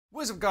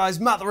What's up guys,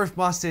 Matt the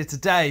Riffmaster here.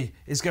 Today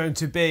is going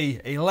to be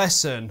a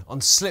lesson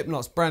on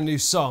Slipknot's brand new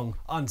song,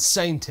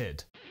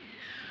 Unsainted.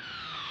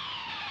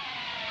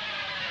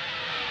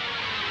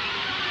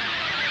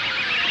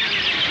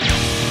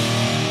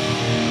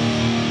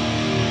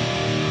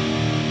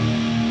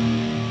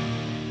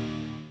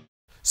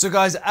 So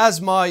guys,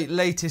 as my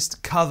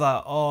latest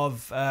cover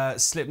of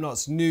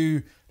Slipknot's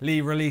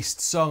newly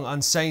released song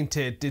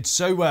Unsainted did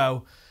so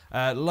well,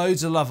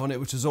 loads of love on it,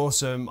 which was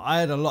awesome. I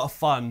had a lot of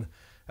fun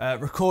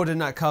recording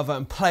that cover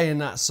and playing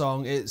that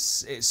song.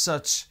 It's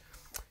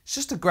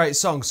just a great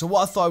song. So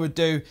what I thought I would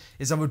do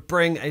is I would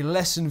bring a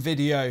lesson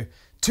video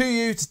to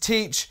you to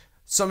teach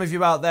some of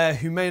you out there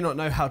who may not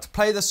know how to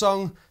play the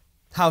song,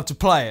 how to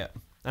play it.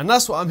 And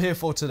that's what I'm here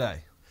for today.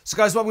 So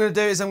guys, what I'm going to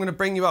do is I'm going to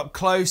bring you up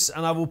close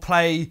and I will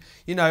play,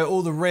 you know,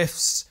 all the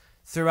riffs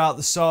throughout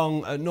the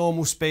song at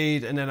normal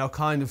speed, and then I'll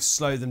kind of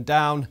slow them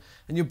down.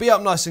 And you'll be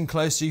up nice and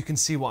close so you can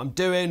see what I'm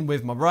doing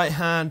with my right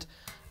hand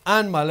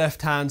and my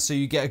left hand, so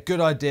you get a good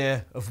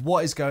idea of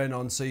what is going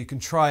on so you can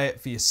try it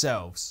for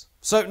yourselves.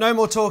 So no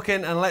more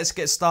talking and let's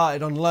get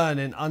started on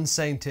learning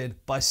Unsainted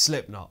by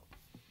Slipknot.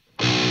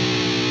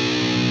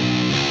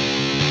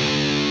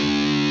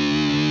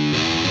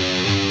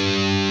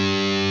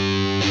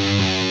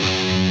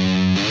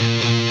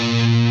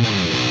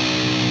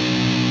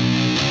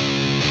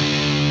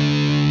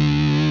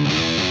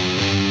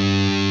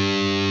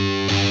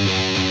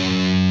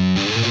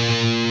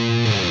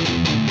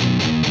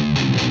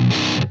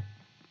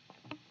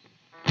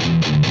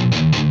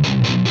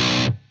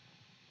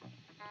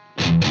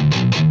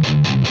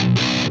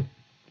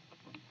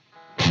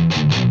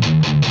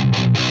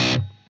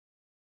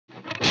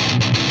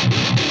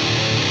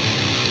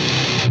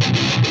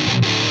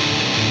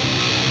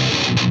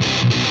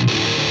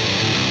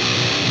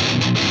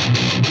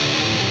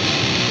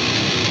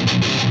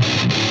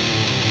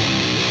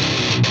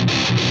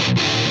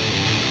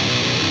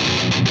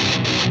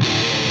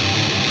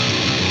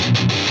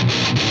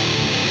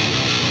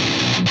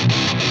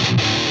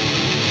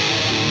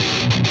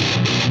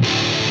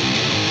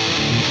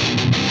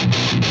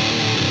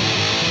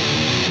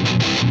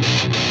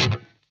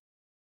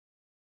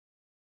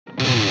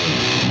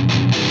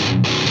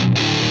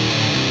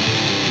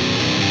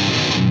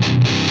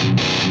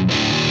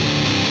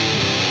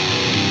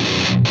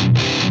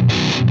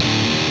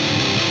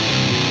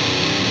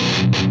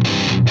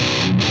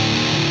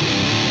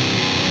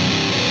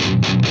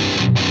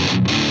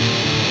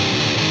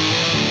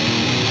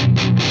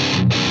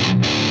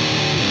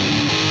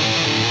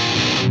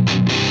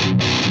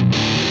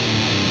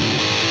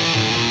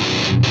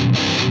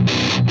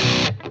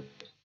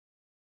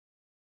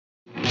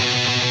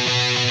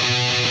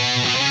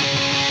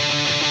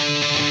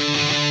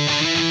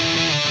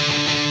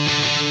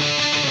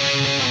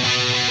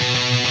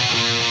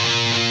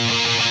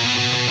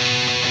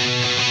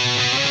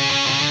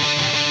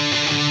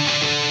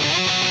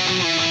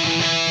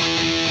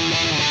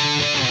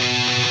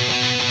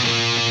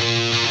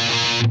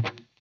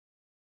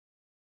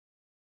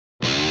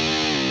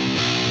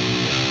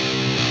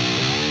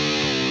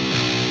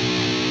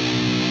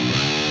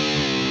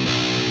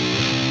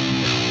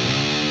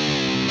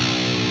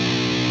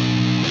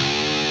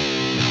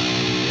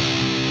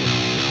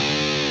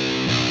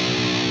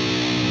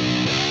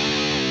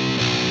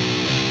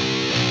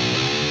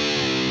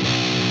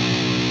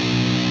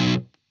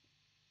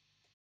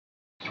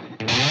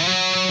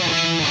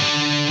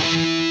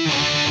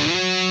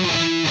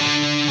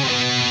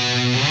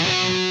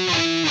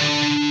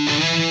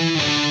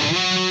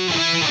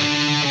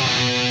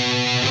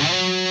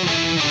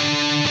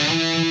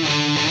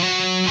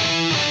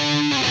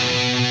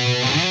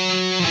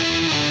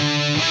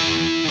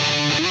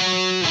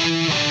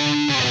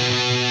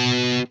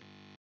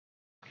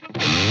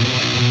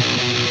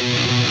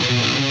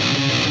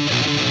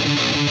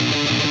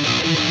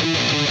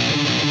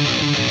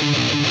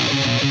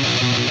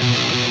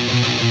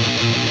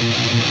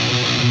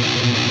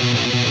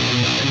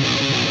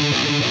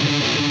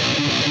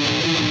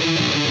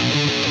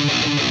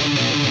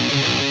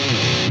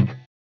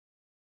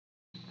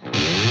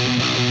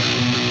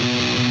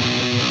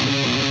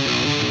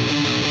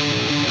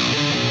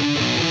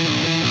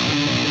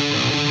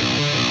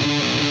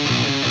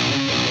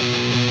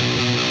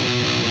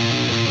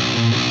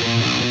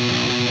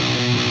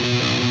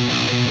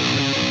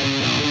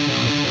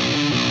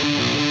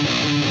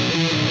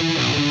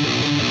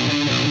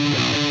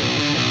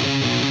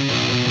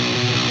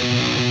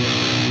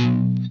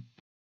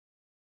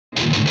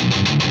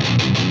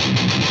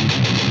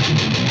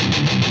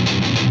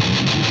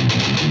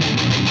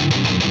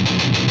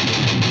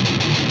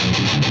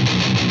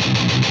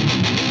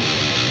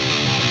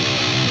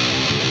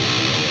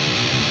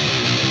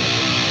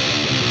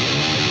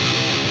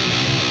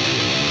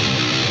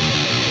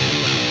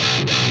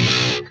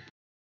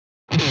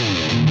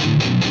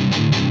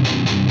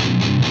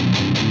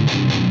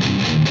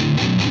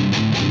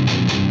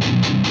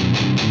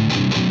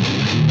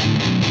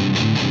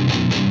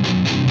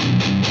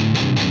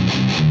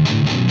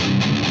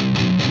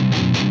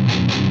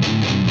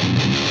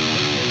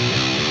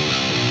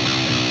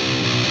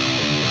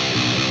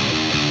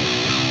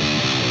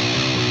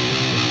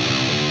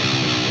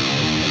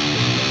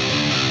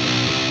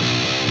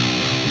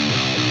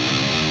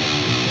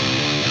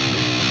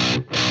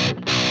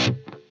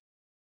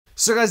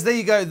 So guys, there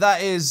you go.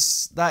 That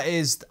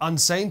is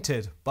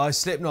Unsainted by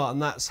Slipknot,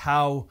 and that's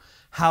how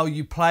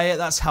you play it.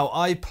 That's how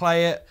I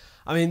play it.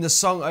 I mean, the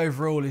song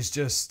overall is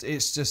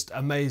just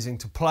amazing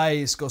to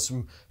play. It's got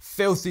some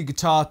filthy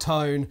guitar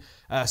tone,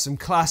 some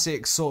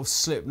classic sort of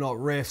Slipknot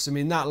riffs. I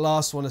mean, that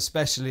last one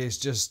especially is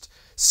just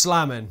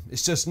slamming.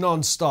 It's just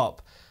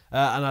non-stop,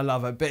 and I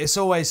love it. But it's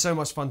always so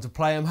much fun to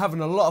play. I'm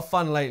having a lot of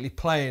fun lately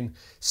playing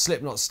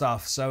Slipknot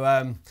stuff.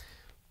 So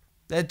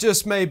there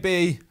just may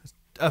be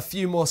a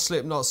few more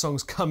Slipknot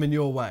songs coming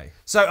your way.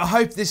 So I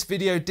hope this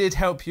video did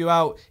help you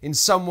out in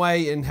some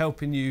way in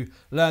helping you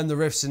learn the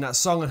riffs in that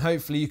song, and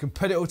hopefully you can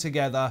put it all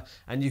together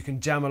and you can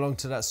jam along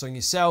to that song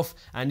yourself,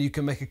 and you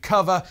can make a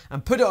cover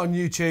and put it on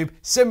YouTube,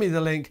 send me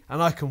the link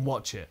and I can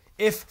watch it.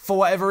 If for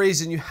whatever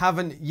reason you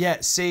haven't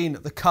yet seen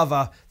the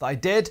cover that I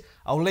did,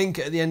 I'll link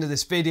it at the end of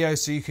this video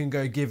so you can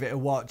go give it a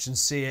watch and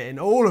see it in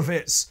all of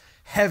its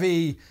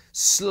heavy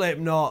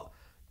Slipknot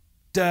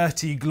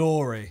dirty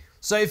glory.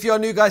 So if you're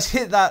new, guys,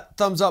 hit that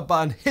thumbs up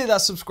button, hit that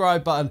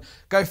subscribe button,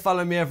 go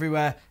follow me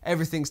everywhere.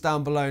 Everything's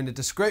down below in the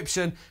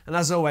description. And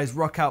as always,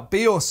 rock out,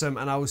 be awesome,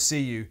 and I will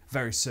see you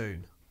very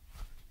soon.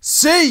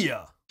 See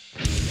ya!